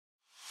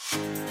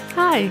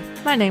Hi,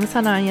 my name is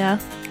Hananya.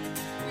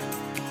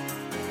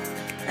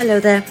 Hello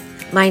there,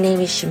 my name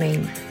is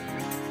Shameem.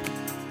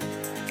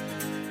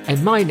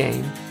 And my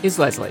name is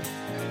Leslie.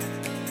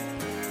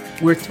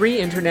 We're three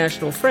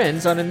international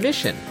friends on a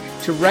mission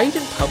to write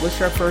and publish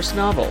our first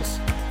novels.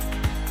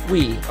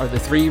 We are the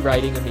Three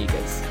Writing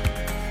Amigas.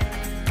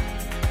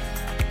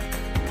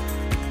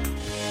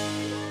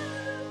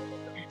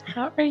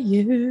 How are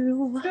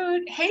you?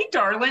 Good. Hey,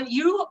 darling,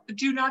 you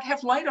do not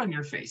have light on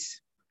your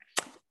face.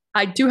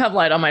 I do have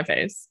light on my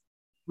face.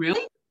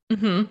 Really?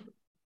 Mm-hmm.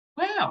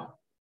 Wow.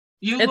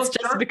 It's just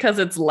dark because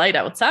it's light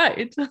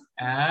outside.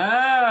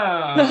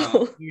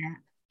 Oh.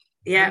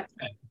 Yeah.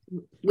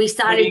 We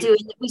started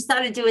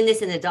doing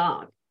this in the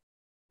dark.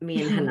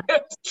 Me and Hannah.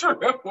 That's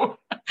true.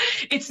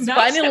 It's nice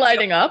finally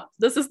lighting up.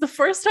 This is the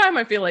first time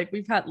I feel like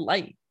we've had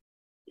light.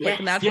 Yes.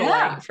 Like natural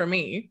light for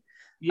me.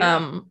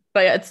 Yeah.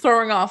 But yeah, it's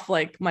throwing off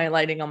like my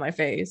lighting on my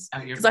face.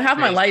 Because I have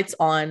my lights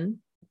on,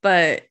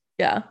 but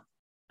yeah.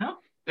 No,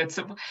 that's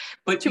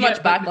but too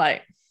much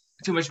backlight.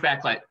 Too much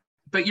backlight.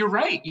 But you're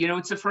right. You know,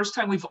 it's the first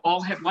time we've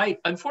all had light.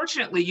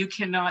 Unfortunately, you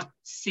cannot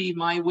see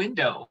my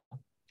window,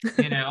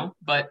 you know,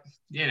 but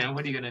you know,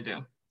 what are you going to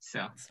do?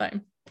 So it's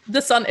fine.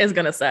 The sun is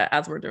going to set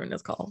as we're doing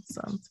this call.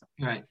 So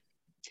right.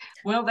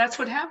 Well, that's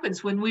what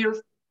happens when we're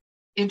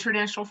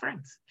international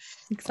friends.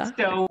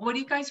 Exactly. So what have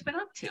you guys been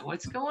up to?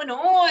 What's going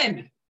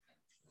on?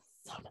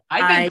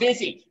 I've been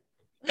busy.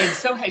 And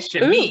so has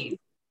Shameem.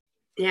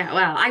 Yeah,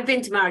 well, I've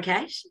been to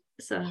Marrakesh.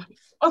 So.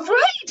 Oh,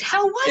 right.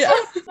 How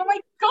was it? Oh, my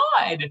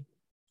God.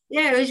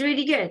 Yeah, it was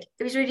really good.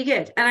 It was really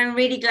good. And I'm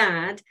really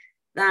glad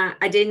that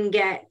I didn't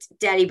get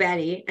Delhi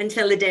Belly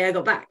until the day I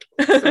got back.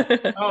 So.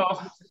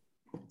 Oh.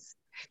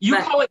 You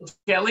call it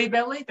Delhi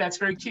Belly? That's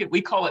very cute.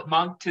 We call it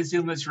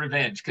Montezuma's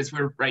Revenge because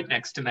we're right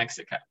next to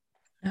Mexico.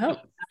 Oh.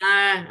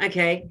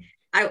 Okay.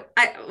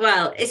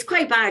 Well, it's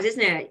quite bad, isn't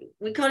it?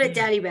 We call it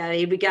Delhi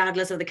Belly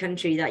regardless of the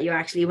country that you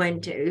actually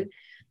went to.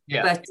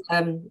 Yeah. But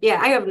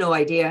I have no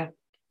idea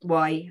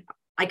why.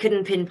 I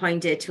couldn't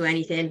pinpoint it to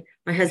anything.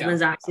 My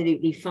husband's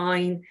absolutely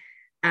fine.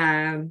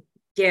 So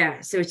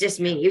it's just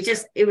me.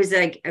 It was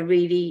like a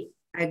really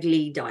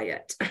ugly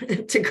diet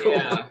to go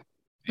on.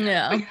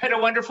 Yeah. But you had a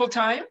wonderful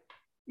time?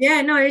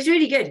 Yeah, no, it was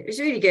really good. It was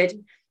really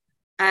good.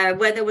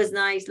 Weather was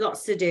nice,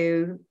 lots to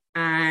do.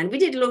 And we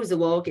did loads of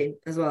walking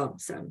as well.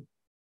 So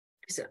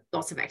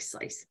lots of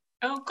exercise.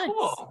 Oh,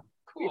 cool.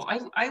 Cool.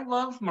 I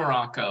love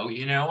Morocco.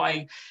 You know,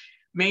 I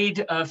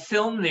made a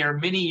film there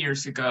many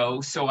years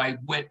ago. So I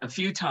went a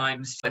few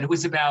times, and it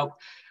was about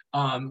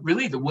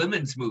really the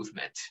women's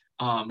movement,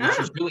 which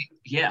was really,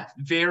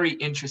 very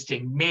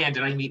interesting. Man,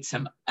 did I meet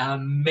some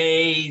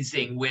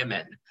amazing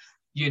women,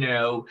 you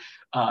know,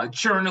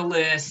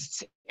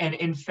 journalists. And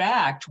in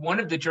fact, one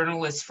of the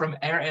journalists from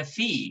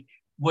RFE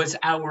was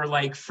our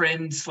like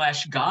friend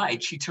 /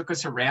 guide. She took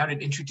us around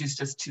and introduced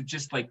us to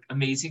just like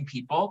amazing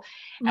people.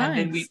 Nice.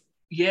 And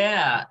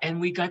then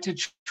we got to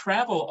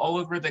travel all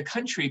over the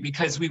country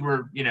because we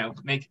were, you know,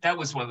 that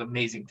was one of the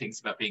amazing things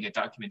about being a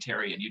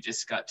documentarian. You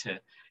just got to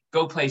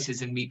go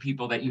places and meet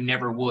people that you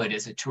never would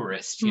as a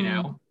tourist, you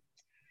know?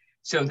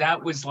 So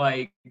that was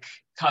like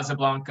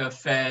Casablanca,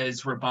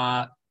 Fez,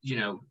 Rabat, you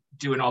know,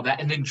 doing all that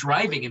and then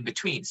driving in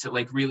between. So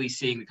like really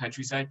seeing the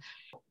countryside.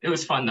 It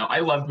was fun though.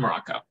 I loved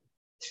Morocco.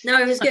 No,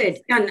 it was good.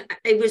 And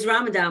it was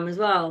Ramadan as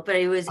well, but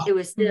it was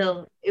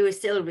still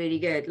really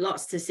good.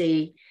 Lots to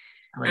see.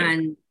 Great.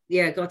 And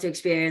got to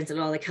experience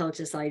all the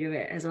culture side of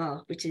it as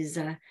well, which is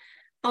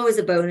always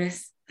a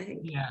bonus, I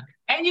think. Yeah.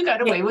 And you got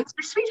away with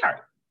your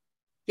sweetheart.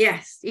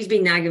 Yes, he's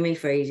been nagging me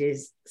for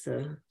ages.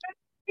 So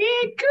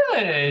yeah,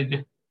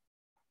 good.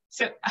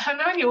 So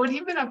Hananya, what have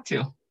you been up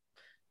to?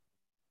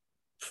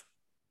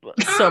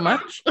 So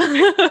much.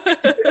 I'm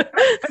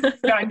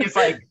just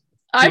like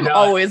I'm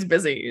always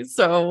busy,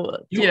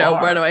 so you know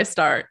where do I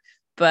start?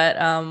 But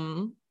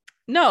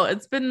no,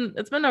 it's been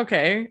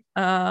okay.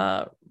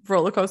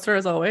 Roller coaster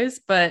as always,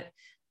 but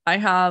I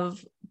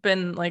have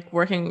been like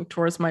working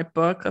towards my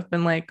book. I've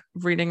been like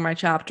reading my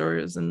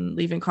chapters and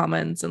leaving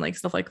comments and like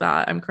stuff like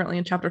that. I'm currently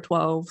in chapter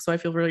 12, so I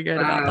feel really good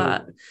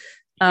about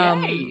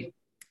that. Yay.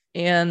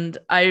 And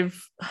I've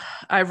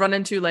run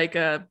into like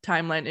a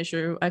timeline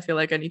issue I feel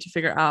like I need to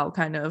figure out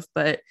kind of,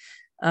 but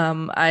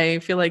I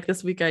feel like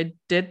this week I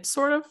did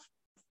sort of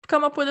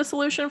come up with a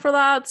solution for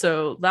that,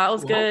 so that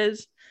was good.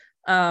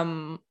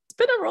 It's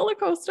been a roller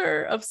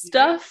coaster of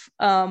stuff.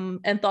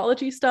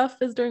 Anthology stuff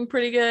is doing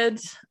pretty good.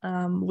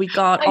 We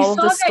got all of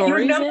the stories.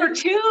 Your number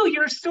 2,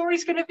 your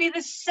story's going to be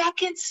the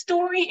second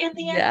story in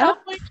the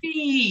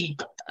anthology.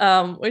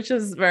 Which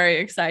is very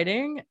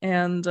exciting.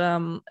 And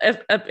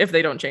if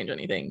they don't change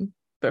anything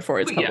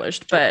before it's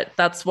published, but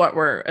that's what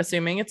we're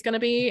assuming it's going to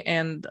be.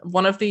 And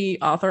one of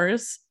the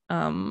authors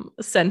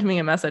sent me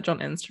a message on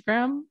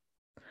Instagram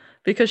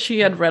because she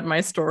had read my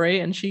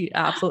story and she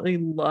absolutely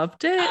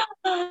loved it.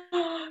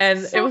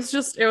 And it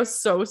was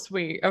so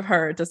sweet of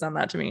her to send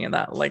that to me, and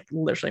that like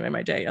literally made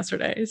my day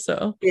yesterday.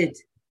 So good.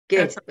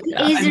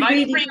 And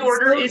my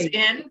pre-order is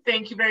in.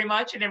 Thank you very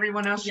much, and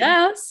everyone else.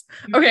 Yes.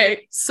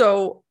 Okay.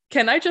 So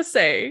can I just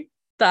say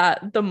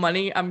that the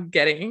money I'm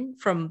getting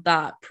from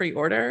that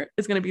pre-order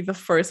is going to be the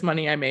first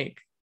money I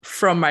make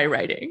from my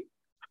writing.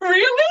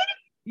 Really?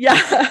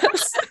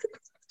 Yes.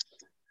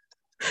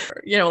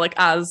 Like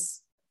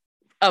as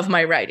of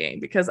my writing,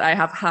 because I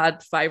have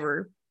had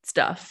Fiverr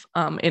stuff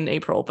in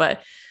April,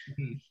 but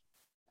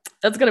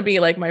that's going to be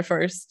like my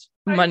first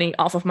money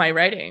off of my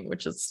writing,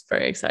 which is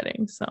very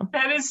exciting. So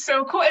that is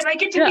so cool. And I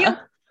get to be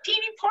a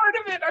teeny part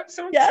of it. I'm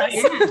so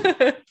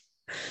excited.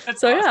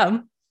 So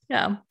awesome.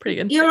 Yeah, pretty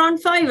good. You're on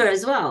Fiverr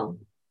as well?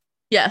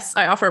 Yes,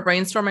 I offer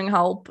brainstorming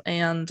help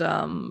and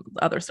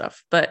other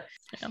stuff, but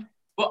yeah.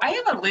 Well, I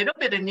have a little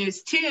bit of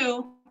news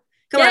too.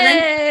 Come on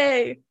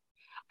then.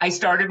 I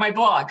started my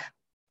blog.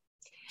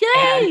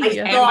 Yay!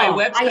 And my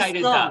website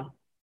is up.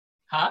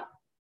 Huh?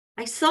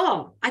 I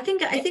saw. I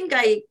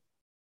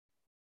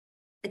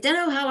don't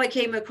know how I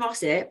came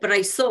across it, but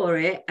I saw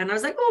it and I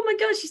was like, oh my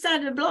gosh, she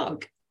started a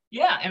blog.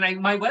 Yeah,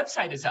 and my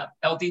website is up,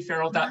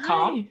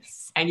 ldfarrell.com.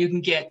 Nice. And you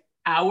can get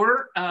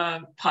our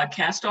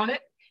podcast on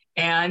it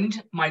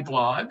and my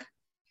blog.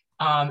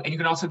 And you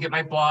can also get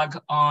my blog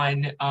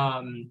on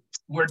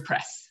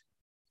WordPress.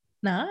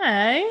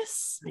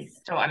 Nice.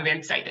 So I'm very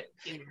excited.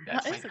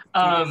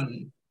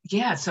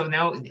 Yeah, so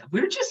now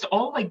we're just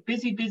all like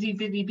busy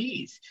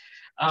bees.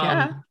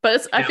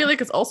 But I feel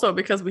like it's also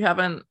because we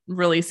haven't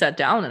really sat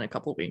down in a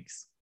couple of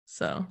weeks.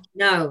 So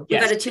no,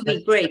 we've had a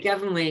 2-week break,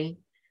 haven't we?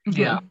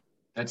 Yeah,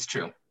 that's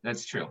true.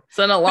 So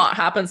then a lot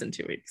happens in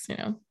 2 weeks,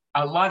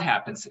 A lot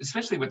happens,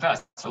 especially with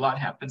us. A lot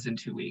happens in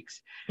 2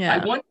 weeks. Yeah.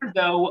 I wonder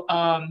though,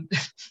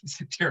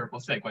 it's a terrible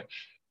segue.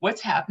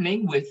 What's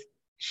happening with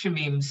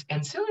Shameem's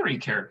ancillary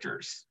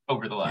characters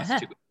over the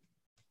last 2 weeks?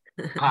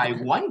 I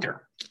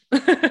wonder.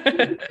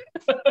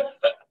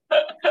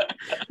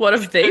 What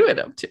have they been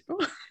up to?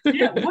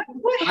 Yeah, what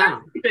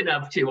have you been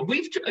up to?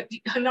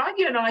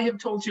 Hananya and I have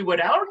told you what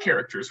our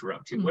characters were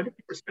up to. What have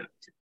you been up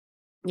to?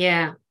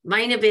 Yeah,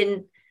 mine have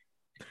been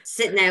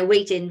sitting there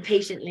waiting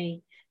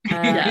patiently.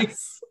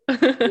 Yes.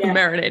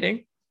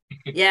 Marinating.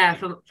 Yeah,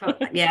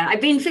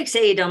 I've been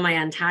fixated on my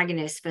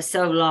antagonist for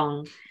so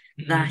long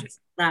that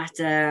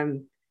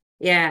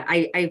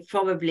I've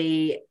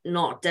probably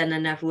not done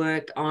enough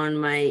work on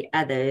my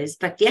others.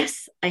 But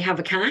yes, I have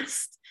a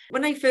cast.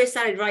 When I first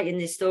started writing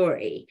this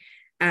story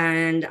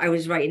and I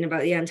was writing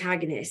about the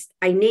antagonist,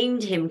 I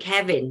named him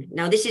Kevin.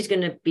 Now, this is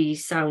going to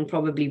sound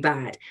probably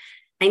bad.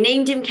 I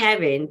named him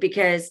Kevin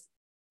because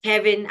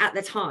Kevin at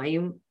the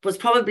time was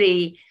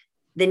probably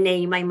the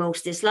name I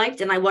most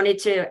disliked. And I wanted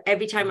to,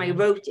 every time I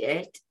wrote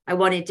it, I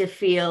wanted to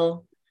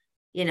feel,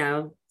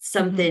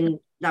 something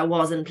that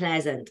wasn't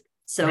pleasant.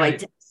 So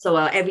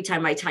every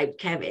time I typed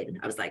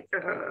Kevin, I was like,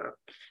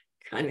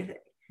 kind of thing.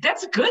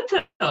 That's good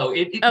though.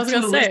 I was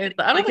going to say,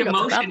 I don't think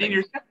emotion in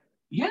your.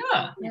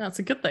 Yeah, it's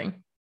a good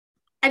thing.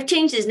 I've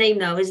changed his name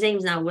though. His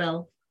name's now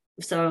Will.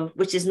 So,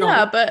 which is not.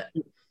 Yeah,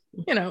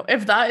 but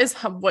if that is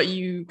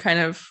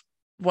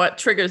what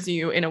triggers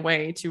you in a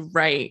way to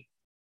write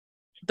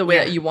the way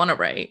that you want to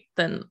write,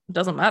 then it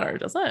doesn't matter,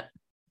 does it?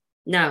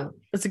 No.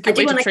 It's a good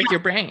way to trick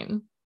your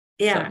brain.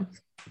 Yeah. So.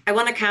 I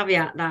want to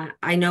caveat that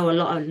I know a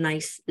lot of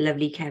nice,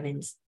 lovely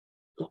Kevins.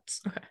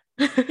 Lots. Okay.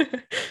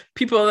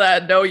 People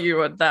that know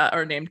you and that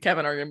are named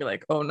Kevin are going to be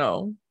like, oh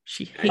no,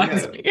 she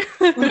hates me.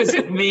 Was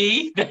it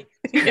me that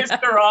pissed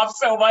her off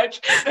so much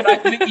that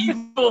I'm the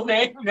evil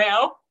name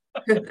now?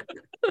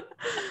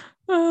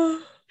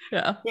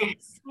 Yeah.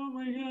 Yes. Oh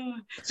my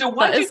God. So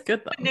why did you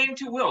the name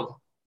to Will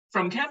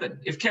from Kevin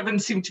if Kevin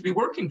seemed to be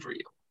working for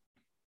you?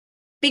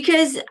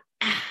 Because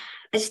I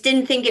just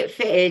didn't think it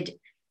fitted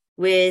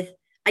with,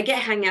 I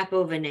get hung up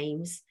over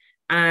names.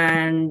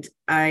 And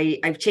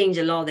I've changed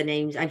a lot of the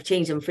names. I've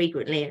changed them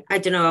frequently. I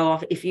don't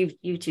know if you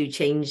two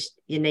changed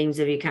your names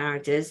of your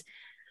characters,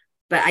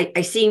 but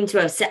I seem to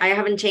have I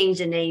haven't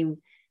changed the name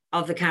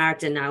of the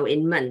character now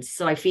in months.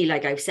 So I feel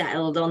like I've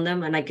settled on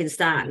them and I can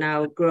start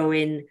now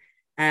growing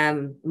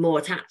more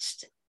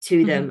attached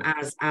to them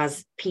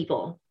as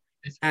people.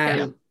 I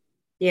don't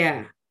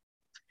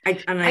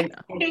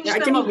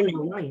even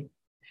know why.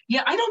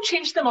 Yeah, I don't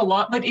change them a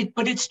lot, but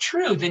it's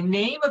true. The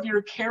name of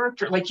your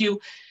character, like you.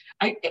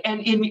 And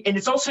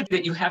it's also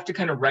that you have to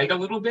kind of write a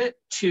little bit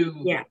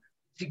to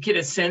get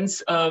a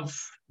sense of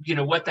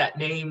what that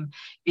name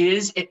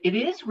is. It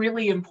is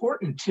really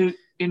important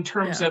in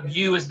terms of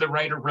you as the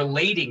writer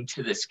relating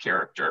to this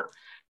character.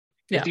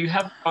 If you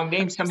have the wrong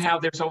name, somehow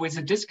there's always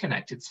a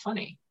disconnect. It's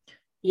funny.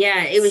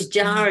 Yeah, it was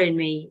jarring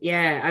me.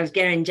 Yeah, I was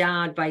getting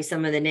jarred by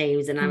some of the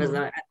names, and I was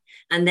like,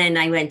 and then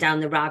I went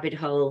down the rabbit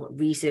hole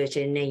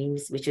researching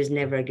names, which was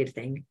never a good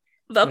thing.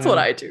 That's what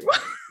I do.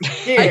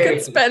 I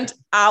could spend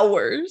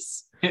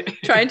hours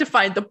trying to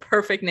find the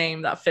perfect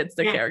name that fits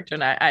the character,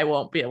 and I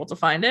won't be able to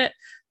find it.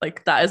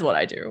 Like, that is what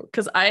I do.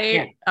 Because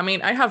I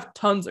mean, I have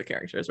tons of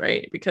characters,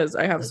 right? Because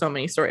I have so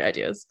many story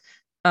ideas.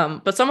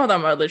 But some of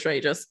them are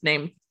literally just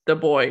named the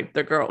boy,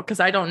 the girl, because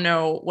I don't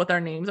know what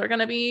their names are going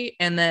to be.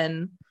 And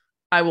then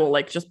I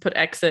will just put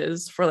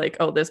X's for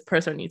oh, this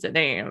person needs a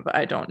name, but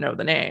I don't know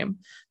the name.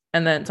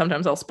 And then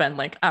sometimes I'll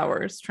spend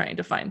hours trying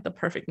to find the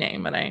perfect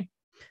name. And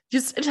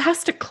it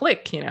has to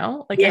click, it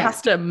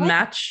has to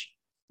match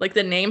Like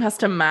the name has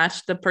to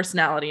match the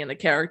personality and the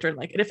character. And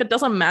like, if it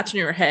doesn't match in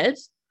your head,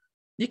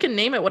 you can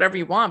name it whatever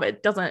you want, but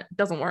it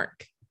doesn't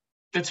work.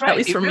 That's right. At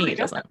least for me, it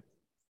doesn't.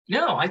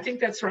 No, I think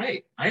that's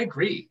right. I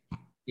agree.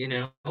 You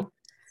know,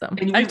 so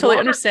I totally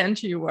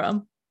understand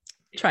you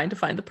trying to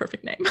find the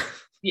perfect name.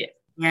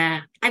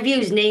 Yeah. I've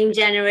used name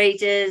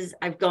generators.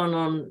 I've gone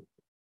on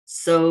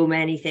so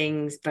many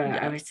things, but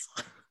I was.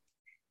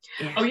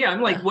 Yeah. Oh yeah,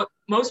 I'm like, what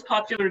most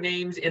popular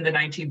names in the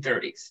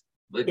 1930s?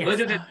 Like, what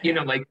did it, you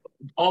know, like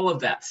all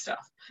of that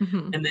stuff.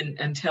 And then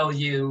until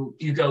you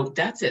go,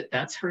 that's it,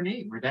 that's her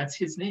name or that's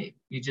his name.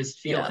 You just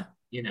feel it,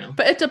 you know.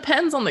 But it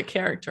depends on the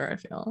character, I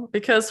feel,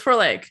 because for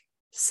like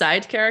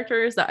side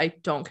characters that I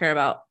don't care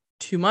about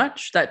too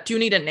much, that do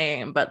need a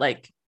name, but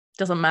like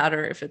doesn't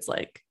matter if it's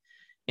like,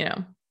 you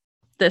know,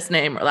 this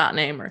name or that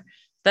name, or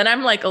then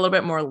I'm like a little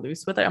bit more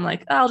loose with it. I'm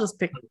like, I'll just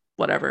pick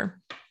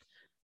whatever.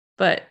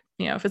 But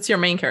you know, if it's your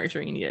main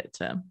character, you need it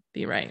to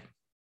be right.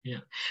 Yeah.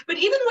 But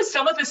even with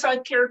some of the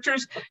side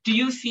characters, do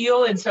you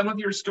feel in some of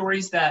your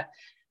stories that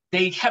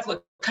they have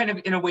like kind of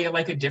in a way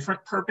like a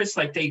different purpose?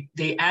 Like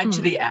they add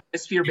to the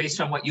atmosphere based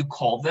on what you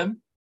call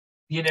them,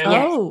 you know?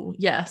 Oh,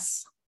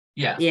 yes.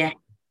 Yeah. Yeah.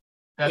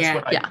 That's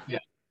what I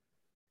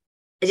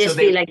just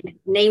feel like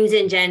names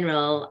in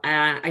general,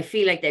 I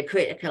feel like they're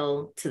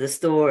critical to the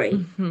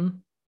story,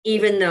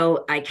 even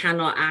though I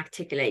cannot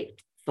articulate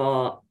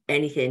for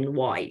anything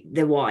why.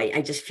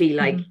 I just feel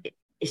like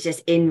it's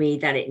just in me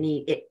that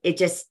it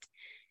just,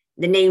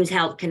 the names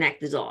help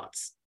connect the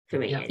dots for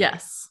me.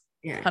 Yes.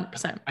 Yeah.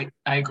 100%.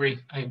 I agree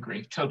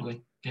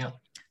totally. Yeah.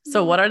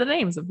 So what are the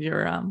names of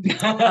your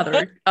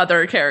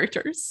other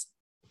characters?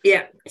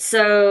 Yeah.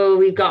 So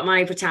we've got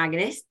my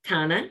protagonist,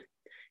 Tana,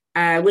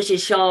 which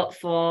is short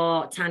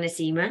for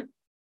Tanasima.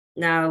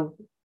 Now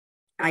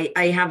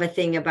I have a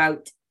thing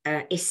about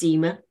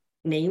Isima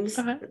names,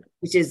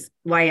 which is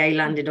why I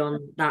landed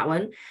on that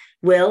one.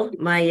 Will,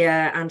 my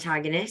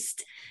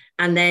antagonist.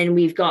 And then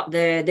we've got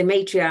the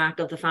matriarch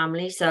of the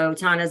family, so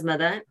Tana's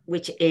mother,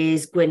 which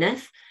is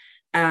Gwyneth.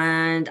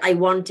 And I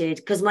wanted,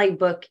 because my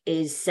book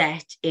is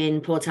set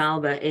in Port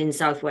Talbot in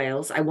South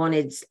Wales, I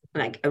wanted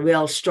like a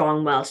real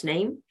strong Welsh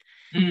name.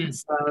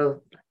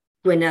 So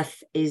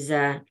Gwyneth is,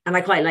 and I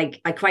quite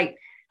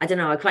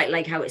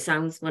like how it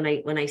sounds when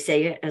I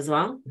say it as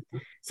well.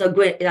 So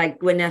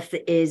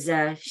Gwyneth is,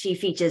 she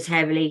features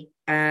heavily.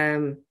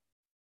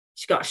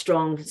 She's got a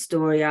strong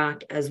story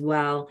arc as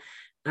well,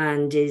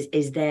 and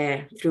is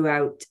there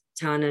throughout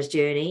Tana's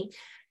journey.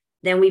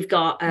 Then we've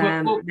got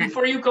well,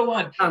 before you go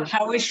on,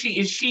 how is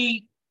she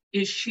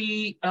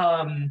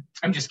I'm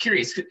just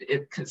curious,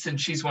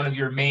 since she's one of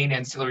your main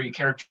ancillary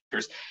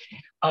characters,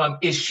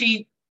 is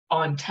she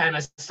on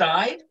Tana's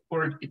side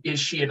or is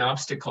she an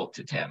obstacle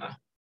to Tana?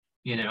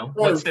 You know, both.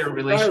 What's their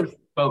relationship?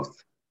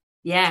 Both.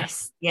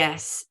 Yes.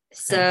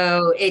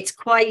 So it's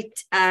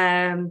quite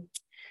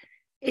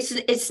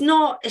it's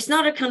not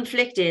a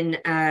conflicting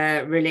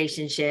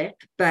relationship,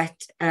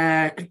 but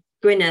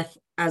Gwyneth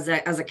as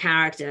a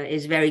character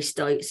is very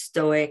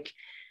stoic.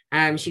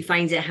 She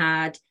finds it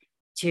hard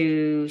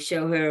to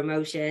show her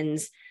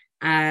emotions.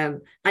 I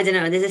don't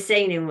know. There's a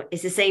saying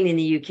it's a saying in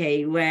the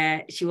UK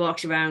where she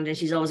walks around and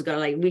she's always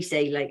got we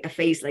say a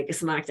face like a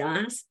smacked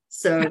ass.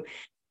 So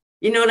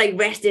you know, like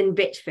resting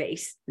bitch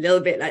face, a little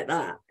bit like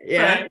that.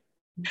 Yeah. Right.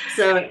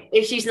 So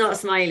if she's not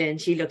smiling,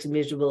 she looks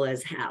miserable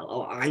as hell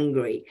or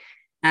angry.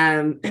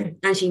 And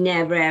she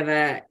never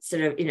ever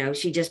sort of, you know,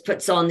 she just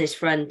puts on this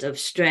front of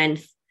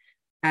strength,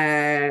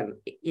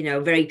 you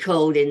know, very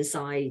cold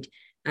inside.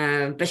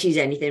 But she's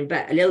anything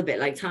but a little bit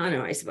like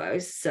Tana, I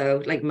suppose.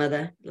 So like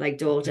mother, like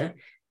daughter,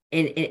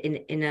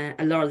 in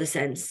a lot of the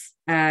sense.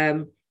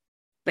 But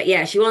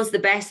yeah, she wants the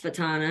best for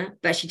Tana,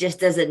 but she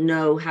just doesn't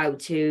know how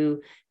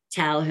to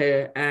tell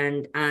her,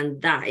 and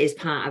that is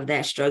part of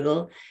their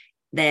struggle.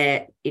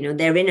 Their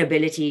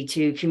inability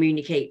to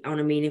communicate on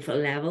a meaningful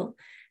level.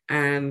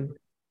 And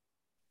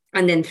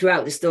then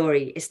throughout the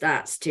story, it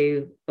starts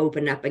to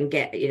open up and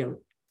get, you know,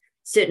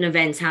 certain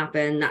events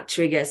happen that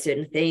trigger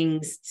certain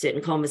things,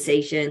 certain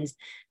conversations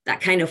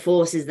that kind of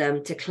forces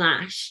them to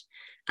clash.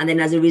 And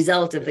then as a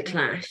result of the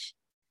clash,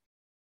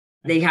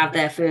 they have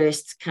their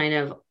first kind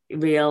of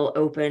real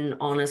open,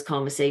 honest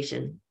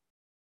conversation.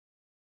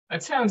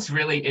 That sounds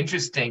really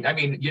interesting. I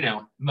mean, you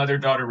know,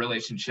 mother-daughter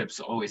relationships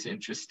are always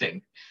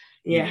interesting.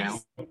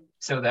 Yes. You know?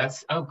 So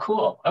that's, oh,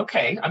 cool.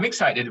 Okay. I'm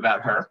excited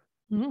about her.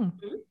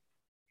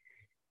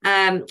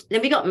 Then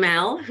we got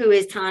Mel, who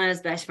is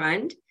Tana's best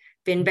friend.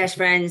 Been best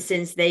friends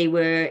since they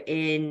were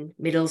in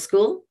middle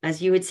school,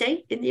 as you would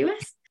say in the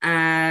US.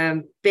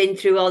 Been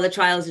through all the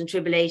trials and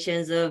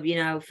tribulations of, you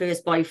know,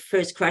 first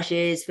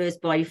crushes,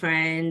 first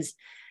boyfriends,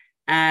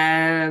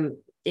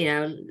 you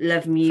know,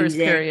 love music. First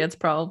periods,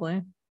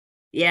 probably.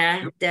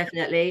 Yeah,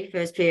 definitely.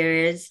 First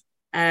periods.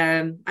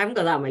 I haven't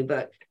got that in my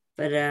book,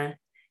 but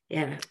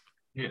yeah.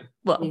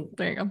 Well,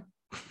 there you go.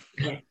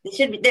 Yeah,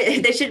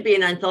 there should be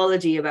an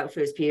anthology about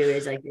first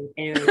periods, I think.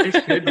 Anyway.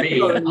 There should be.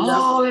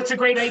 Oh, that's a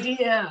great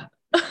idea.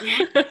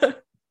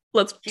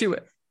 Let's do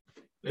it.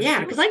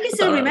 Yeah, because I can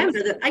still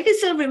remember that. I can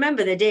still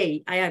remember the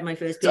day I had my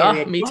first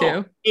period. Me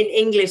too. In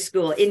English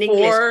school, in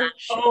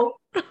English. Oh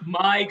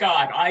my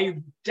God,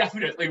 I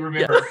definitely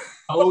remember. Yeah.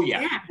 Oh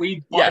yeah,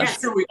 I'm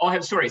sure we all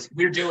have stories.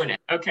 We're doing it.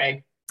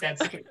 Okay,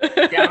 that's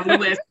down on the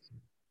list.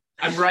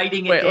 I'm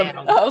writing it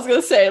down. I was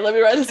gonna say, let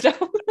me write this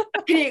down.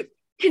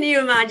 Can you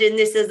imagine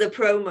this as a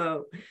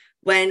promo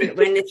when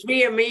the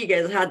Three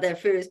Amigas had their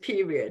first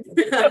period?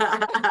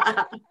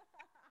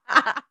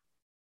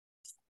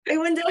 I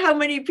wonder how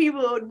many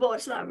people would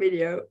watch that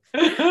video.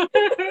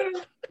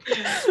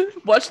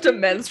 Watch the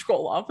men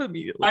scroll off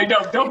immediately. I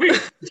know, don't be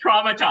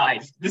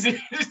traumatized. We'll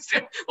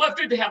have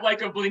to have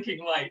like a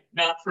blinking light,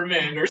 not for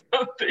men or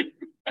something.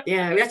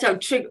 Yeah, we have to have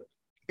trigger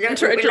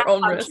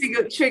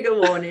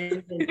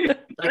warnings and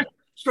like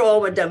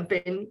trauma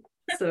dumping.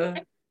 So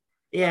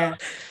yeah.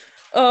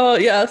 Oh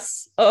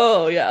yes.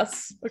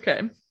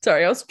 Okay.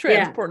 Sorry, I was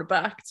transported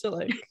back to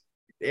like.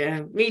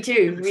 Yeah, me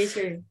too.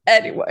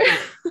 Anyway.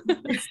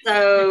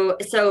 So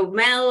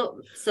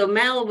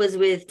Mel was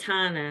with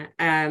Tana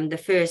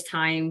the first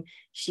time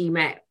she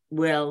met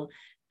Will,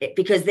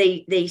 because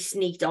they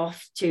sneaked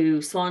off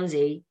to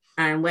Swansea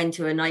and went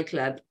to a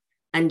nightclub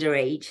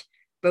underage.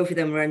 Both of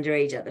them were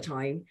underage at the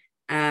time,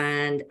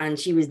 and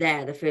she was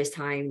there the first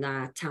time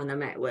that Tana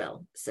met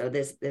Will. So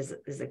there's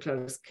a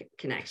close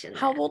connection.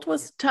 How old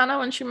was Tana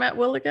when she met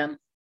Will again?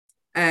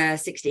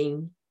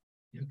 16.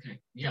 Okay,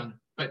 young,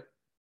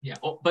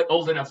 but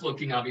old enough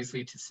looking,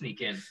 obviously, to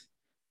sneak in.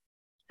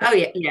 Oh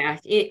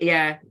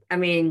yeah. I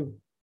mean,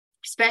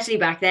 especially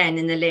back then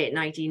in the late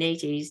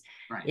 1980s,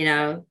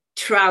 right.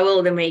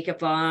 Trowel the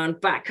makeup on,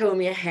 back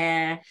comb your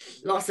hair,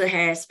 lots of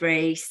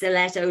hairspray,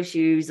 stiletto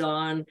shoes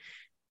on,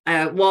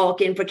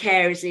 walking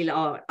precariously,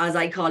 or as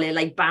I call it,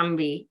 like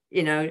Bambi,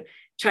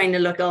 trying to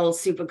look all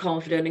super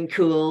confident and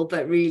cool,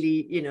 but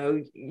really,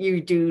 you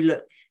do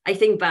look. I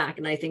think back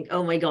and I think,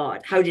 oh my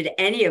God, how did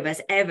any of us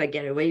ever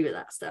get away with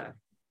that stuff?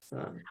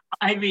 So.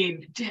 I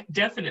mean,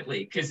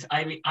 definitely, because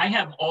I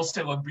have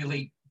also a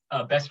really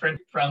best friend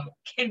from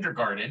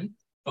kindergarten,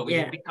 but we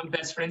didn't become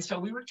best friends till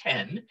we were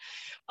 10.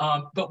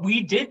 But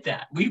we did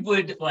that. We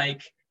would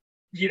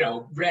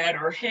red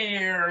our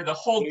hair, the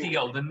whole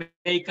deal, the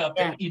makeup,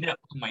 and, oh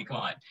my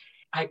God.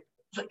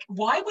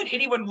 Why would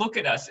anyone look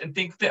at us and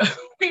think that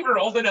we were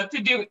old enough to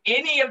do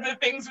any of the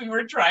things we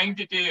were trying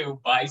to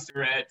do? Buy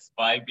cigarettes,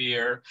 buy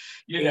beer,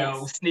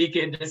 sneak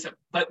into some.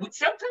 But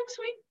sometimes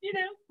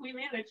we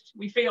managed.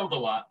 We failed a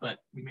lot, but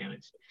we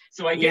managed.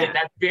 So I get it.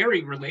 That's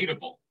very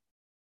relatable.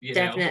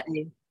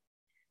 Definitely.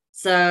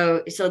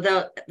 So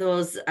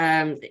those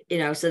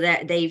so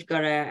that they've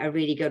got a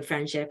really good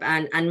friendship,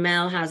 and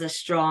Mel has a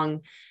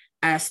strong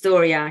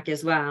story arc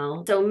as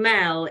well. So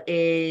Mel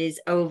is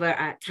over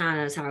at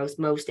Tana's house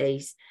most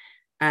days,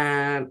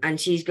 and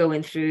she's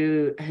going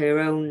through her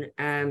own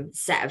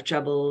set of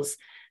troubles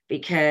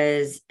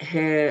because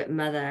her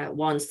mother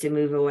wants to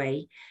move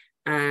away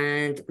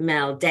and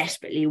Mel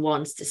desperately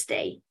wants to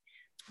stay,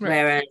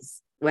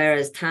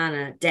 whereas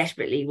Tana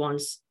desperately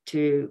wants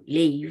to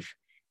leave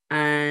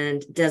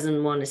and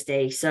doesn't want to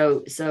stay.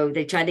 So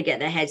they try to get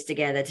their heads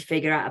together to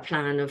figure out a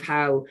plan of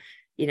how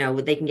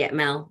they can get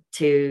Mel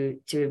to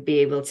be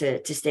able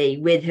to stay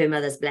with her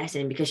mother's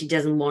blessing, because she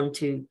doesn't want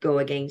to go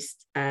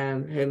against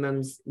her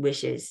mum's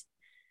wishes.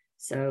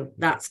 So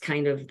that's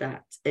kind of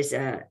that is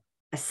a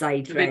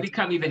side thread. They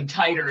become even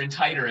tighter and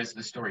tighter as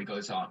the story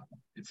goes on.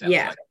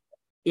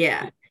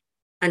 Yeah.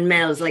 And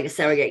Mel's like a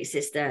surrogate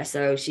sister,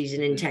 so she's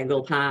an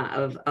integral part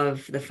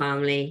of the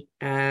family.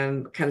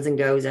 Comes and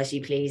goes as she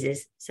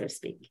pleases, so to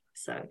speak.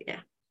 So yeah.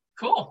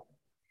 Cool.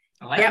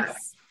 I like that.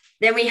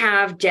 Then we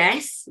have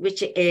Jess,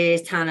 which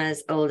is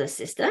Tana's older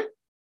sister.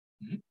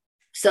 Mm-hmm.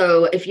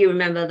 So if you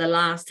remember the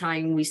last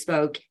time we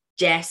spoke,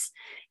 Jess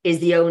is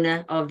the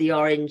owner of the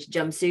orange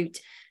jumpsuit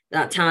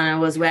that Tana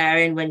was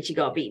wearing when she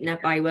got beaten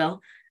up by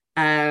Will.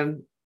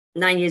 9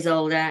 years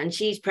older, and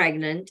she's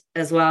pregnant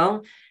as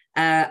well.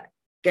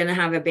 Gonna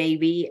have a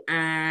baby,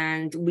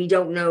 and we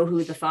don't know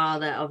who the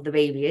father of the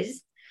baby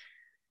is.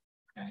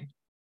 Okay.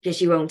 Because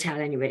she won't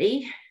tell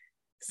anybody.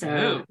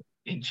 So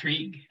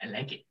intrigue. I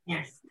like it.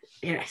 Yes.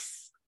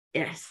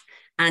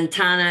 And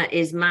Tana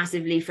is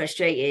massively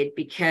frustrated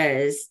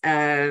because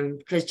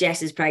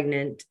Jess is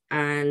pregnant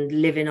and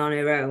living on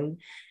her own.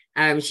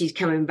 She's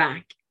coming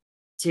back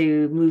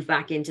to move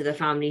back into the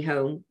family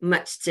home,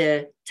 much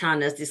to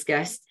Tana's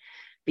disgust,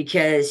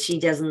 because she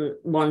doesn't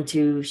want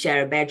to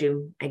share a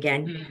bedroom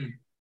again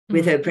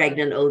with her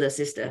pregnant older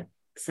sister.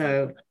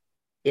 So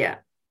yeah.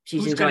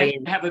 She's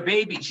going to have a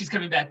baby. She's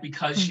coming back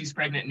because she's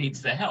pregnant and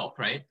needs the help,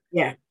 right?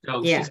 Yeah.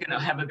 So she's going to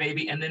have a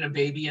baby and then a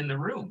baby in the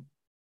room.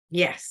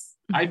 Yes.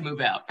 I'd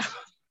move out.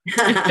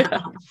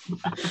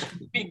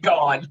 Be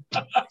gone.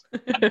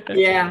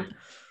 Yeah.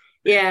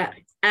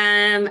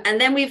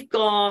 And then we've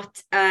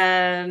got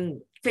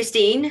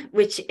Christine,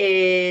 which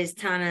is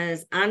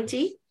Tana's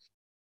auntie.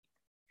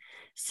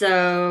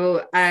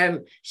 So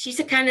she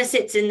kind of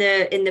sits in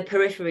the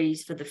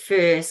peripheries for the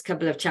first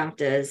couple of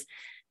chapters,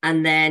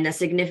 and then a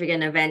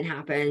significant event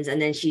happens, and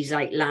then she's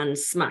like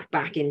lands smack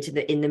back in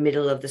the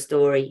middle of the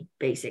story,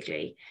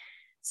 basically.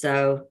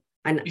 So,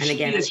 and Is she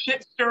again, a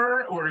shit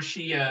stirrer or is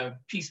she a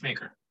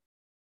peacemaker?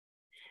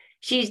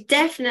 she's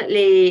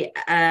definitely,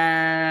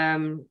 I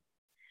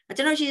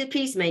don't know if she's a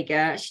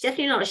peacemaker. She's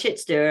definitely not a shit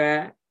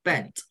stirrer,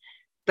 but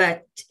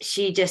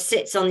she just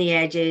sits on the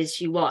edges.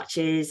 She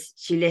watches,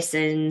 she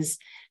listens.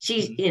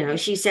 She's,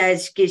 she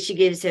says she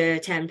gives her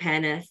 10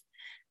 penneth,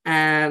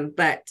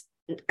 but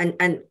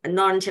and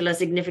not until a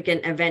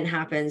significant event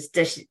happens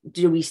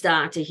do we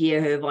start to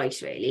hear her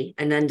voice really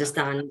and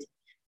understand,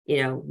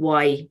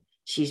 why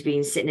she's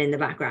been sitting in the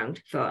background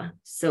for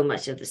so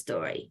much of the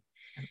story.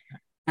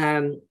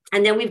 And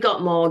then we've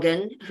got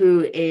Morgan,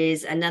 who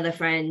is another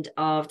friend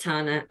of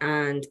Tana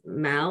and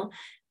Mel,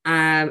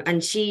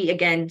 and she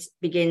again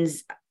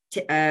starts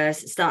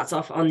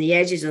off on the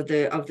edges of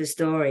the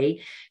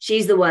story.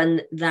 She's the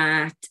one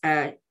that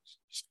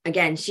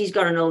again, she's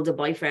got an older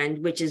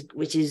boyfriend, which is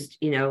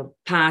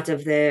part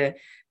of the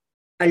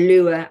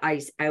allure,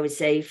 I would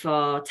say,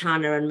 for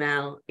Tana and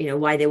Mel,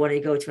 why they want to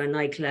go to a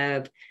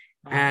nightclub,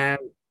 hang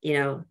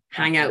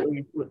out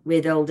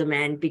with older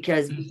men,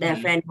 because their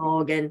friend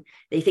Morgan,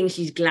 they think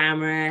she's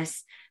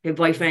glamorous. Her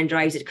boyfriend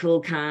drives a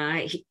cool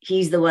car.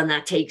 He's the one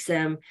that takes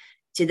them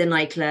to the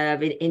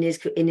nightclub in his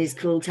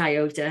cool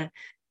Toyota,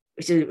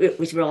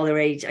 which were all their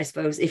age, I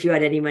suppose, if you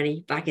had any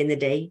money back in the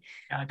day.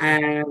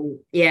 Gotcha.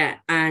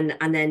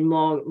 And then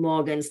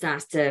Morgan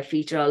starts to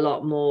feature a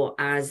lot more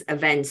as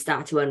events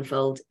start to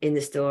unfold in the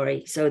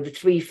story. So the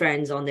three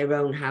friends on their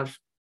own have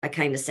a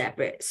kind of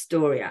separate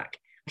story arc.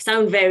 I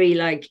sound very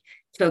like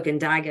cloak and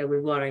dagger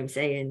with what I'm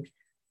saying.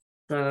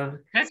 So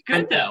that's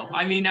good though.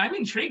 I mean, I'm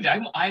intrigued.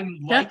 I'm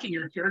liking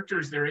your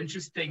characters. They're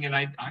interesting, and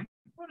I'm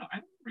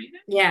reading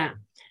it. Yeah.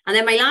 And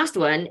then my last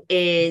one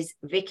is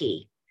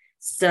Vicky.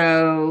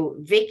 So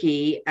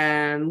Vicky,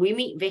 we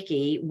meet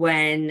Vicky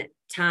when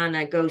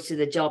Tana goes to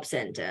the job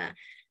center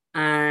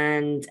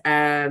and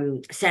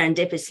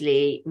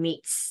serendipitously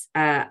meets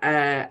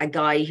a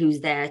guy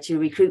who's there to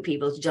recruit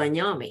people to join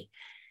the army.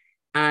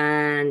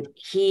 And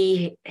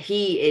he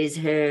is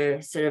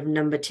her sort of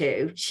number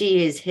two.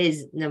 She is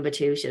his number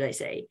two, should I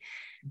say.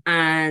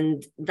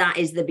 And that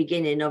is the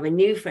beginning of a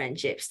new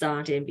friendship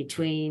starting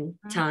between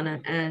Tana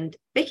and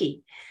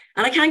Vicky.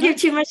 And I can't give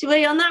too much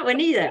away on that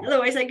one either.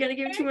 Otherwise, I'm going to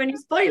give too many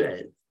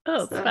spoilers.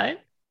 Oh, that's fine.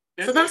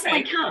 So that's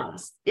my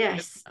cast.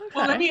 Yes. Okay.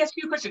 Well, let me ask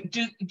you a question.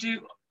 Do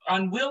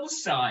on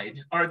Will's side,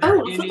 are there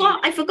any...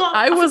 I forgot.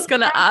 I was going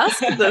to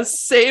ask the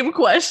same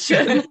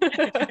question.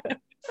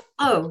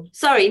 Oh,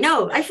 sorry.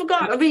 No, I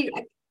forgot.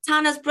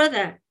 Tana's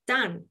brother,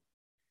 Dan.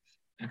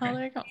 Okay. Oh,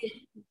 there you go.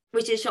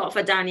 Which is short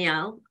for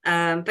Danielle.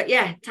 But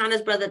yeah,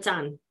 Tana's brother,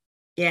 Dan.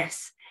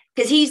 Yes.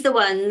 Because he's the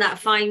one that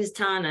finds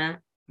Tana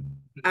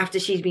after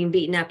she's been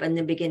beaten up in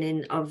the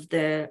beginning of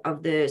the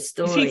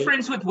story. Is he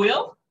friends with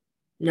Will?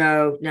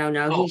 No.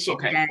 Oh, he's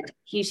scared.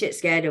 He's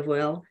scared of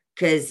Will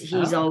because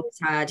he's always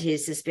had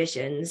his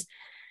suspicions,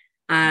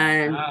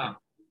 and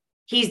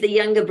he's the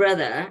younger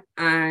brother,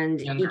 and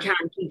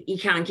he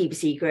can't keep a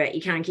secret. He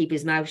can't keep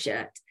his mouth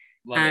shut,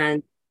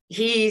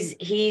 he's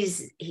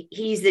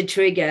the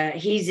trigger.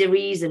 He's the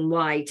reason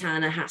why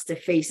Tana has to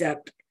face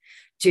up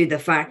to the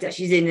fact that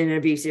she's in an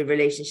abusive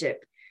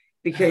relationship.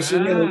 Because she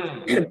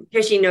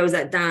knows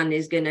that Dan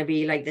is going to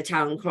be like the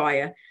town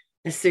crier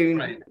as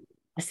soon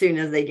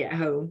as they get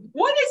home.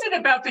 What is it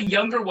about the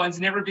younger ones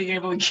never being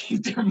able to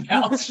keep their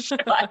mouths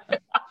shut?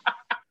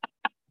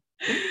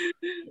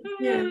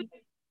 Yeah.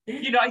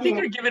 I think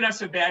you're giving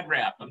us a bad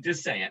rap. I'm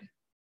just saying.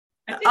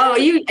 Are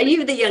you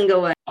the younger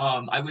one?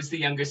 I was the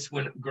youngest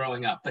when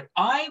growing up, but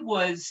there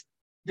was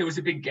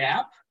a big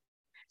gap.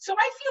 So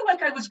I feel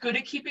like I was good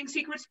at keeping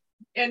secrets,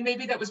 and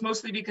maybe that was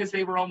mostly because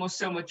they were almost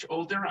so much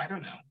older. I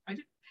don't know.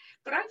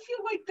 But I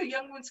feel like the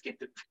young ones get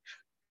the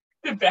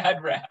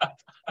bad rap.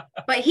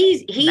 But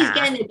he's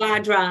getting a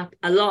bad rap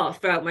a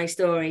lot throughout my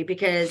story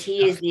because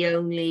he is the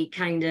only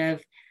kind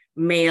of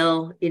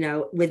male,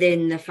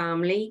 within the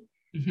family.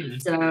 Mm-hmm.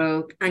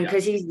 So, and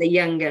because he's the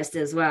youngest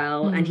as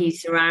well, and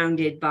he's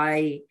surrounded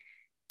by,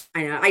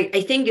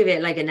 I think of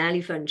it like an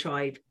elephant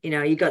tribe.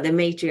 You got the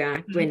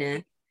matriarch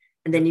winner.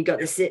 And then you got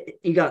the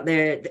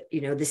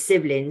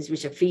siblings,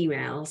 which are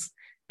females,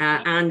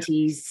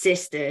 aunties,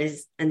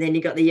 sisters, and then you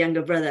got the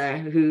younger brother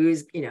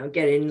who's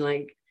getting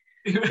like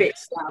bitch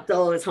slapped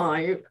all the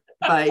time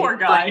by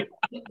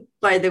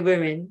the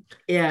women.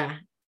 Yeah,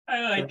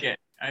 I like it.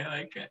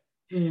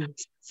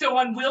 So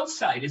on Will's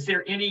side, is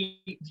there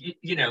any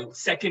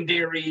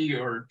secondary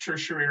or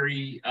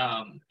tertiary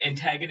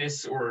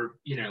antagonists or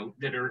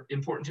that are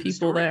important to the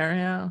story? People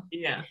there,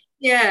 yeah.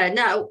 Yeah,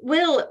 no,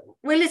 Will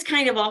is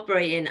kind of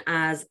operating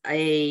as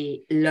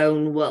a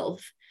lone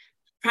wolf,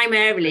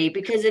 primarily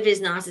because of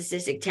his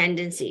narcissistic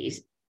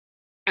tendencies.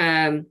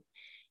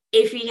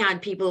 If he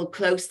had people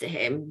close to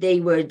him, they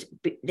would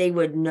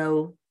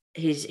know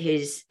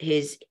his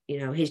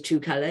true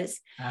colors.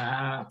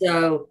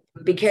 So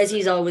because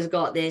he's always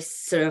got this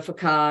sort of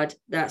facade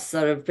that's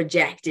sort of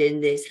projecting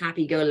this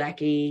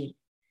happy-go-lucky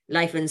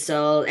life and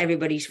soul,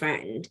 everybody's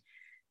friend.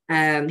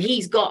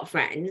 He's got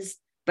friends,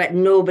 but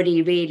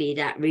nobody really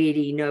that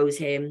really knows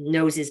him,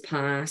 knows his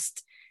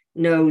past,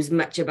 knows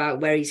much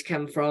about where he's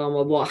come from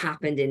or what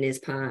happened in his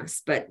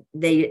past, but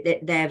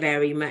they're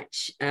very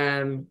much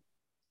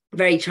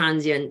very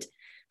transient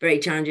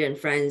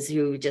friends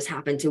who just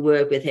happen to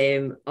work with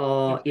him,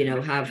 or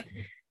have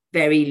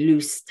very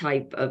loose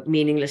type of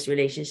meaningless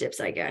relationships,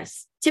 I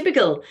guess.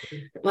 Typical,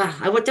 well,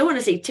 I don't want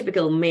to say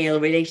typical male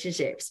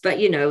relationships, but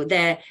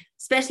they're,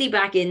 especially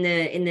back in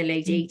the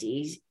late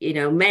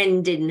 80s,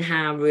 men didn't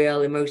have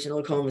real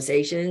emotional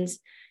conversations.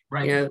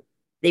 Right.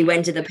 They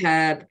went to the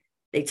pub,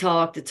 they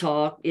talked the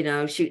talk,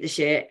 shoot the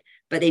shit,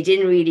 but they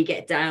didn't really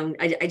get down.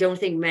 I don't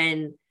think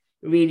men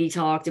really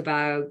talked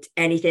about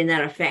anything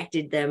that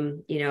affected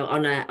them,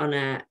 on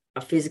a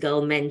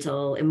physical,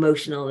 mental,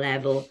 emotional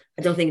level.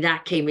 I don't think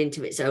that came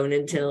into its own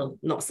until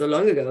not so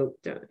long ago.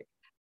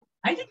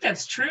 I think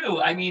that's true.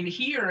 I mean,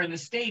 here in the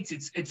States,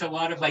 it's a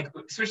lot of like,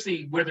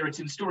 especially whether it's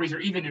in stories or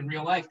even in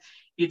real life,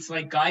 it's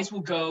like guys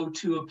will go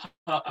to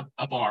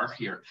a bar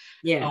here,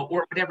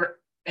 or whatever,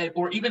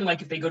 or even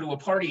like if they go to a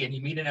party and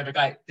you meet another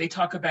guy, they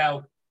talk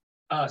about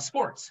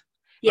sports.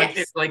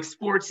 Yes. Like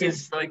sports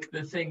is like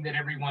the thing that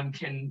everyone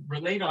can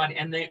relate on.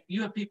 And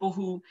you have people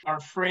who are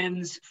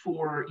friends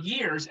for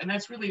years, and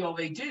that's really all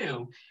they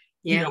do.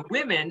 Yeah.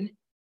 Women,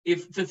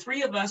 if the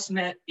three of us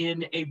met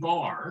in a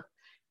bar,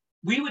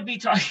 we would be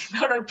talking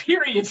about our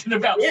periods in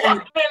about 5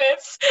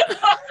 minutes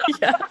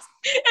and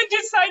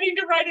deciding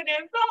to write an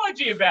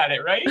anthology about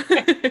it, right?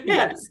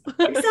 Yes,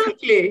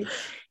 exactly.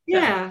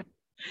 Yeah.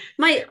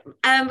 My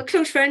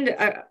close friend,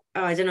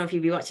 I don't know if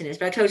you'll be watching this,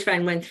 but a close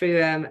friend went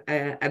through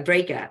a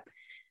breakup,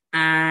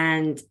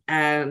 and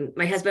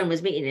my husband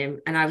was meeting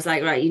him, and I was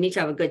like, right, you need to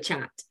have a good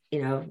chat,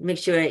 make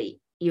sure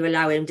you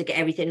allow him to get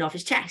everything off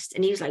his chest.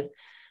 And he was like,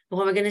 well,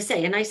 what am I going to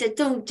say? And I said,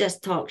 don't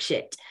just talk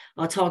shit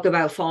or talk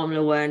about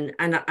Formula One.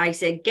 And I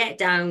said, get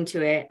down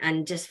to it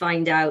and just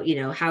find out,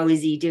 how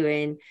is he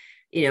doing?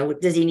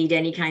 Does he need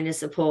any kind of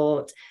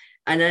support?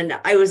 And then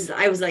I was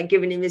like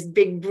giving him this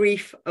big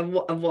brief of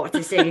what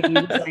to say. And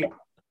he was like,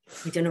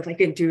 I don't know if I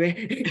can do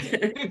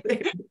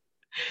it.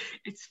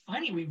 It's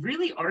funny. We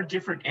really are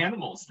different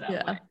animals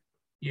that way.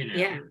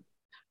 Yeah.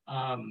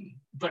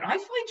 But I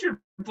find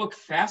your book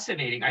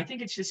fascinating. I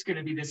think it's just going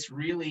to be this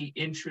really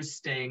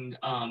interesting.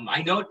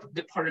 I know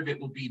that part of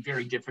it will be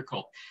very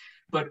difficult,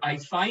 but I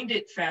find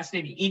it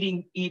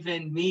fascinating.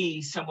 Even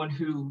me, someone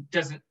who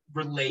doesn't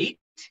relate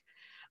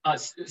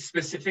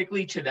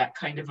specifically to that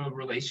kind of a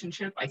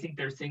relationship, I think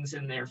there are things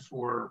in there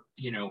for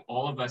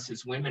all of us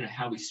as women and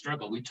how we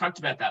struggle. We talked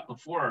about that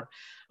before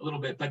a little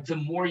bit, but the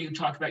more you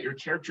talk about your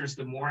characters,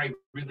 the more I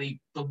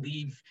really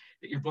believe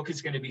that your book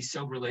is going to be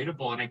so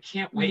relatable, and I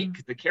can't wait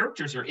because the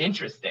characters are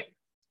interesting.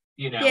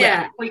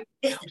 Yeah,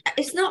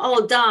 it's not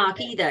all dark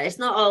either. It's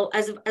not all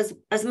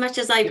as much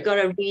as I've got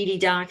a really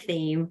dark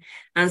theme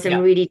and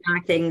some really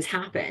dark things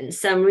happen.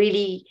 Some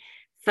really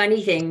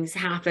funny things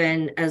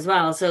happen as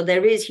well. So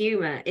there is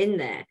humor in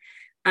there,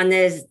 and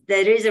there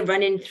is a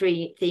running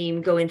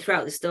theme going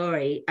throughout the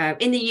story.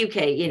 In the UK,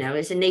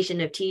 it's a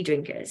nation of tea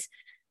drinkers,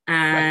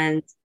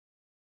 and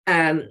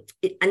and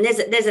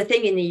there's a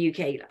thing in the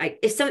UK, like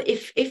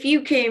if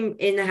you came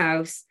in the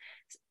house,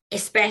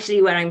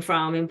 especially where I'm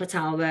from in Port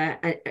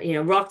Talbot,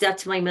 rocked up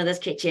to my mother's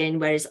kitchen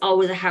where it's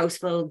always a house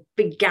full,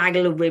 big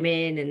gaggle of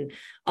women and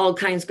all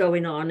kinds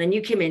going on. And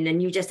you come in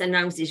and you just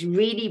announce this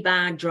really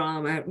bad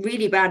drama,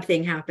 really bad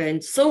thing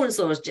happened.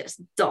 So-and-so has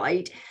just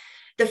died.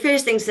 The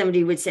first thing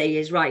somebody would say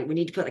is, right, we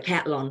need to put the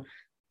kettle on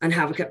and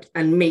have a cup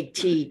and make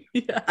tea.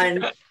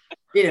 And,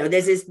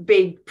 there's this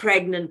big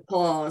pregnant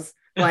pause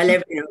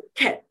while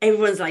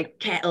everyone's like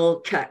kettle,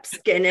 cups,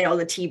 getting all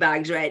the tea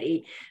bags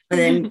ready. And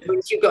then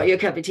once you've got your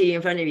cup of tea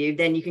in front of you,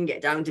 then you can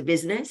get down to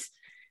business.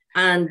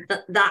 And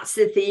that's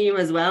the theme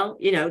as well.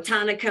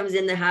 Tana comes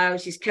in the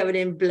house, she's covered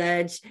in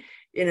blood,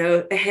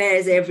 her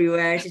hair's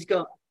everywhere.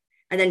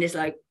 And then it's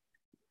like,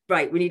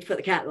 right, we need to put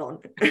the kettle on.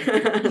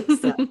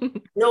 So,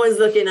 no one's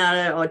looking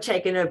at her or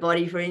checking her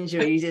body for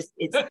injuries.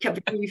 It's a cup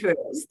of tea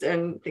first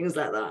and things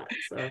like that.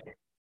 So.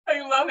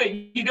 I love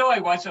it. I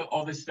watch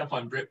all this stuff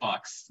on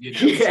BritBox,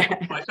 so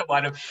I watch a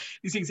lot of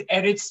these things.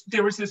 And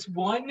there was this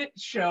one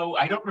show,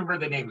 I don't remember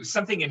the name, it was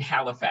something in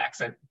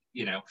Halifax,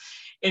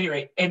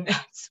 anyway, and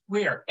I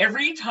swear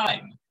every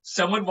time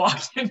someone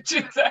walks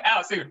into the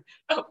house, they go,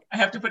 oh, I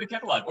have to put a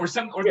kettle on, or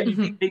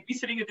they'd be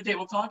sitting at the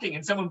table talking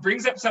and someone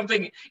brings up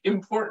something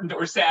important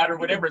or sad or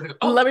whatever, and they go,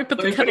 oh, let me put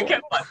the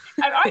kettle on.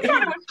 And I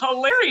thought it was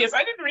hilarious.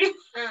 I didn't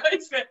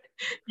realize that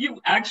you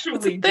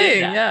actually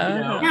did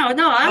that.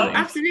 No,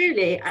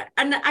 absolutely.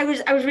 And I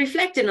was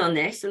reflecting on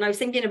this, and I was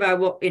thinking about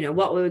what we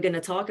were going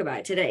to talk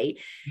about today.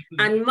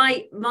 And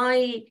my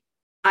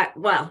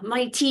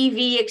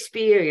TV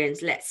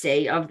experience, let's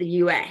say, of the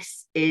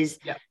US is,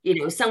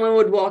 someone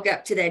would walk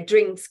up to their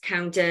drinks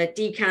counter,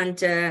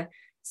 decanter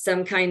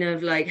some kind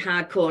of like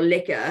hardcore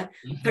liquor,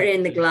 put it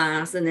in the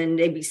glass, and then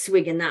they'd be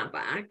swigging that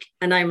back.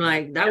 And I'm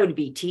like, that would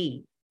be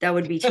tea. That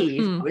would be tea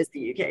if it was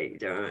the UK.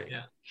 Don't I?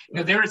 Yeah.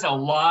 Now, there is a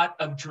lot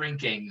of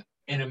drinking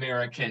in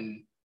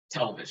American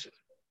television.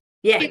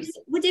 Yeah.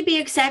 Would it be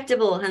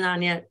acceptable,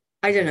 Hananya,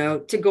 I don't know,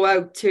 to go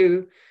out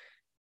to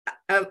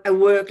a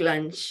work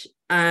lunch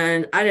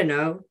and, I don't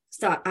know,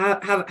 start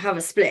have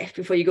a split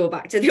before you go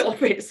back to the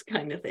office,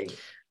 kind of thing?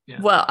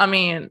 Yeah. Well, I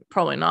mean,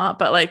 probably not,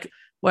 but like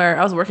where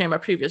I was working at my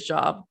previous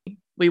job,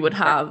 we would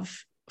have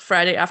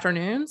Friday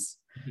afternoons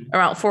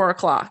around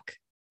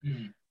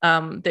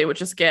 4:00. They would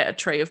just get a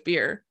tray of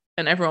beer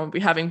and everyone would be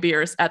having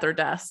beers at their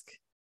desk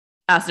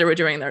as they were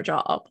doing their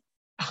job.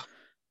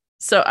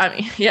 So, I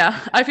mean, yeah,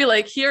 I feel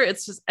like here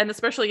it's just, and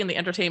especially in the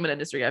entertainment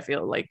industry, I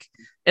feel like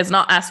it's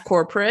not as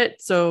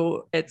corporate.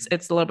 So it's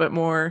a little bit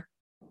more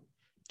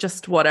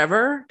just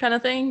whatever kind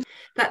of thing.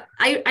 But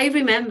I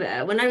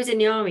remember when I was in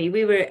the army,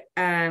 we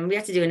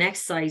had to do an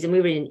exercise and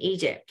we were in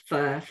Egypt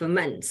for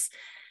months.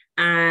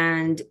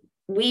 And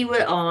we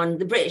were on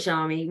the British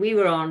Army, we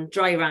were on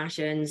dry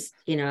rations,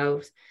 you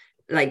know,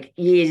 like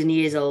years and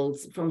years old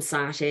from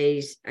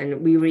sachets,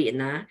 and we were eating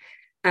that.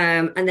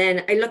 And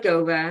then I look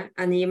over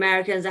and the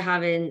Americans are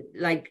having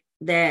like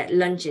their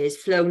lunches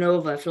flown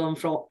over from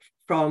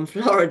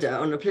Florida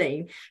on a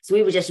plane. So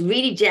we were just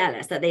really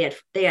jealous that they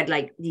had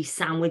like these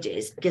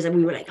sandwiches, because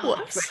we were like, oh,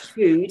 fresh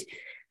food.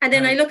 And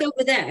then I look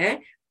over there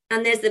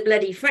and there's the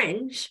bloody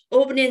French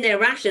opening their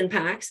ration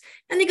packs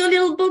and they got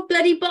little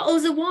bloody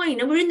bottles of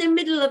wine, and we're in the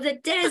middle of the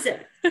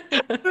desert.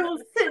 We're all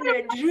sitting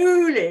there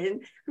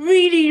drooling,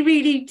 really,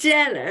 really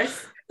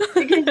jealous,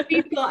 because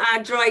we've got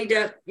our dried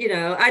up, you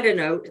know, I don't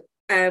know,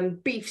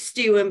 beef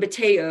stew and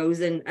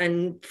potatoes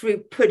and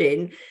fruit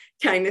pudding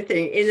kind of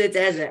thing in the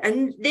desert,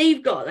 and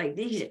they've got like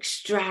these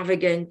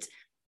extravagant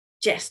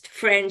just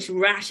French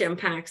ration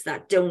packs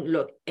that don't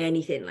look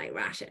anything like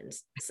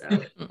rations. So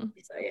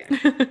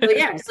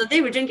they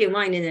were drinking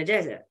wine in the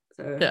desert.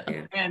 So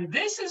yeah. And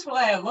this is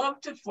why I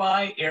love to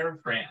fly Air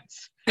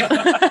France.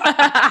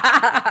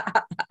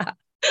 The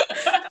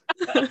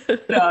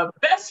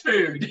best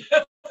food.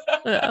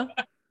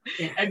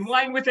 And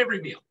wine with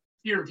every meal.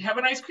 Here, have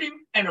an ice cream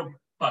and a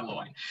bottle of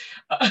wine.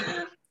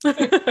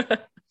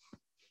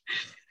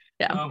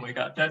 Yeah. Oh my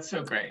God, that's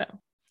so great.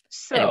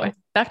 So anyway,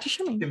 back to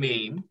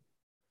Shameem.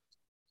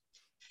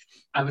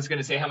 I was going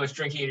to say how much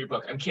drinking in your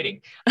book. I'm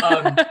kidding.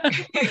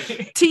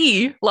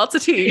 Tea, lots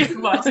of tea.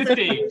 Lots of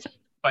tea.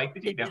 Spike the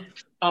tea down.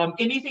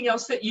 Anything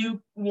else that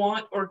you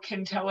want or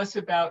can tell us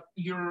about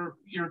your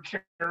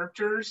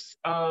characters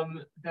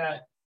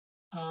that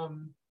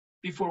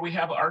before we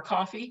have our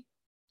coffee?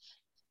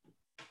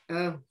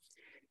 Oh,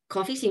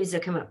 coffee seems to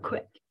come up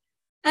quick.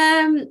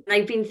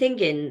 I've been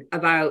thinking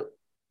about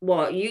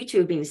what you two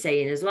have been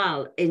saying as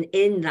well,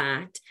 in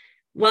that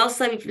whilst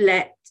I've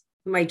let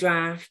my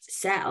draft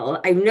settle,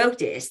 I've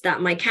noticed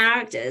that my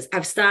characters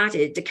have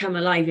started to come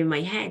alive in my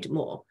head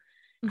more.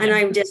 And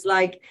I'm just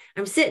like,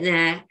 I'm sitting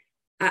there,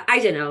 I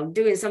don't know,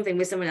 doing something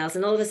with someone else,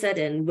 and all of a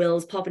sudden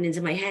Will's popping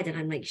into my head and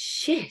I'm like,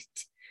 shit,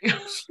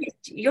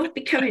 you're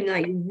becoming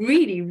like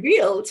really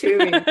real to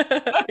me.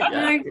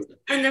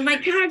 And then my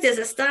characters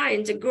are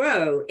starting to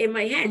grow in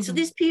my head. So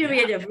this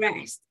period of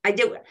rest,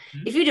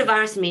 if you'd have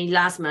asked me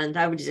last month,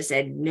 I would have just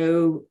said,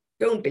 no,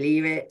 don't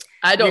believe it.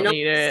 I don't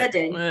need it.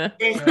 Sudden,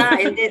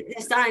 they're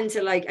starting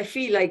to like, I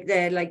feel like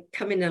they're like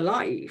coming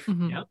alive.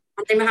 And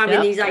I'm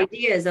having these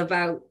ideas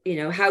about, you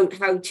know, how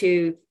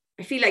to,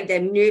 I feel like they're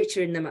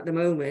nurturing them at the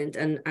moment,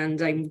 and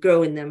I'm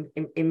growing them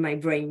in my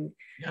brain.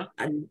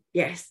 And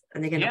yes,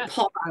 and they're going to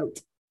pop out.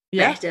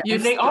 Better.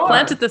 They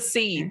planted the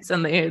seeds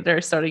and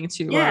they're starting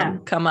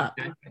to come up.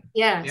 So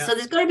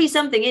there's got to be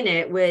something in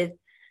it with,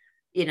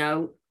 you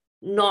know,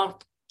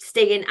 not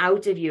staying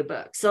out of your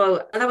book.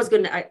 So that was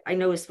good. I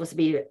know it's supposed to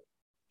be,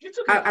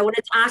 I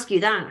wanted to ask you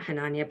that,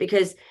 Hananya,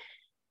 because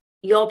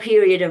your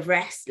period of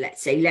rest,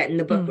 let's say, letting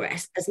the book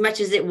rest, as much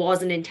as it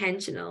wasn't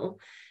intentional,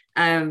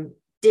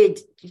 did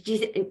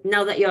you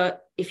now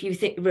that if you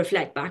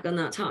reflect back on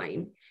that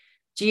time,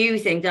 do you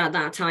think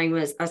that time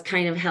has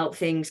kind of helped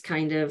things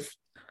kind of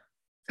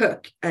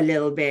cook a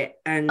little bit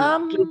and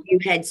give you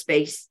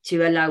headspace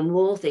to allow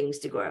more things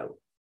to grow?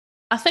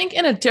 I think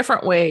in a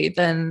different way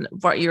than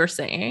what you're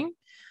saying,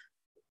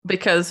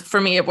 because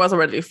for me, it was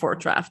already a fourth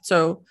draft.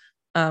 So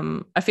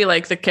I feel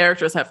like the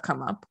characters have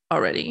come up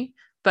already.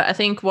 But I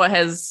think what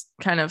has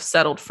kind of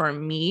settled for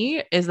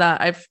me is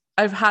that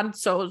I've had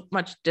so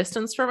much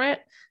distance from it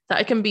that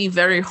I can be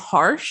very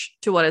harsh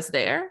to what is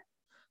there.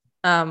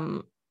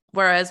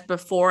 Whereas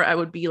before I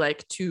would be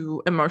like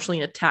too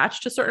emotionally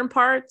attached to certain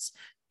parts.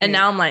 And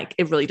now I'm like,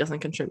 it really doesn't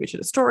contribute to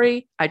the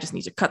story. I just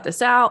need to cut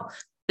this out.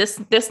 This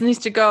needs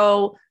to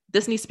go.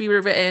 This needs to be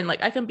rewritten.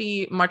 Like I can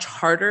be much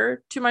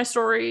harder to my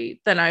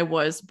story than I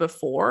was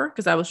before,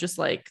 because I was just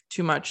like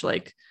too much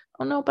like,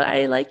 oh no, but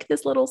I like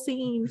this little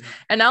scene.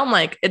 And now I'm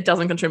like, it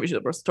doesn't contribute to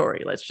the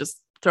story. Let's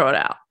just throw it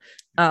out.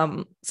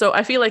 So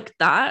I feel like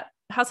that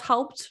has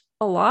helped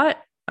a lot.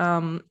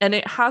 And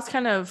it has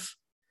kind of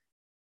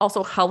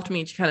also helped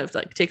me to kind of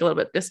like take a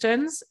little bit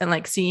distance and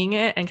like seeing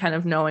it and kind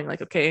of knowing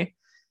like, okay,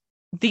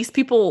 these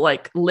people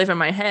like live in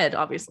my head,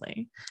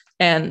 obviously.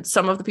 And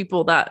some of the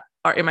people that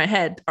are in my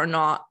head are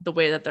not the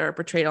way that they're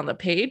portrayed on the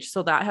page.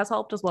 So that has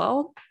helped as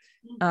well.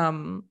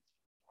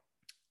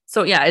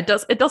 So yeah, it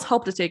does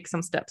help to take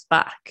some steps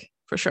back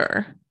for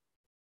sure.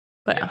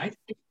 But I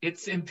think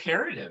it's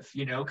imperative,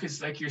 you know,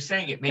 because like you're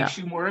saying, it makes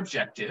you more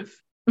objective.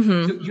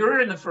 So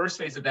you're in the first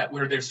phase of that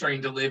where they're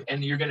starting to live,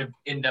 and you're going to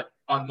end up,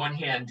 on one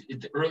hand, in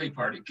the early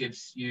part, it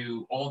gives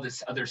you all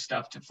this other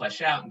stuff to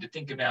flesh out and to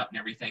think about and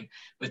everything.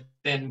 But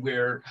then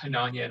where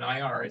Hananya and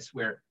I are is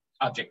where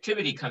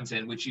objectivity comes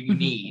in, which you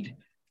need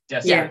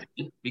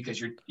desperately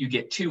because you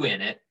get two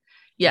in it.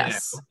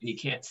 Yes. You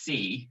can't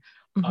see.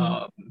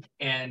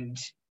 And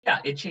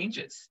it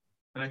changes.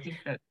 But I think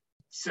that,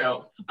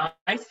 so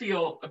I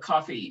feel a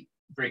coffee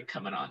break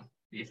coming on.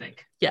 Do you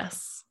think?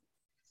 Yes.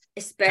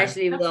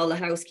 Especially with all the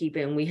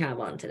housekeeping we have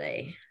on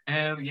today.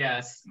 Oh,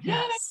 yes.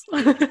 Yes.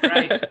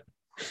 Right.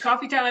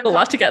 Coffee time. A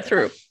lot to get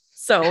through.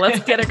 So let's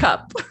get a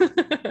cup.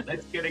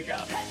 Let's get a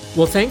cup.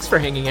 Well, thanks for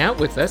hanging out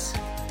with us.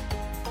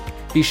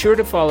 Be sure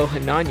to follow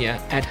Hananya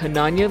at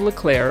Hananya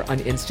LeClaire on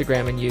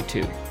Instagram and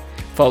YouTube.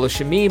 Follow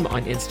Shameem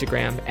on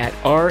Instagram at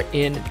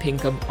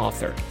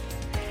rnpinkhamauthor.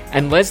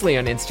 And Leslie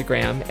on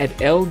Instagram at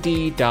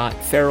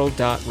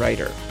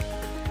ld.feral.writer.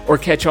 Or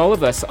catch all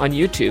of us on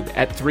YouTube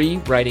at 3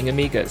 Writing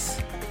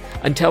Amigas.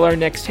 Until our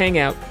next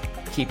hangout,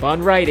 keep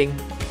on writing.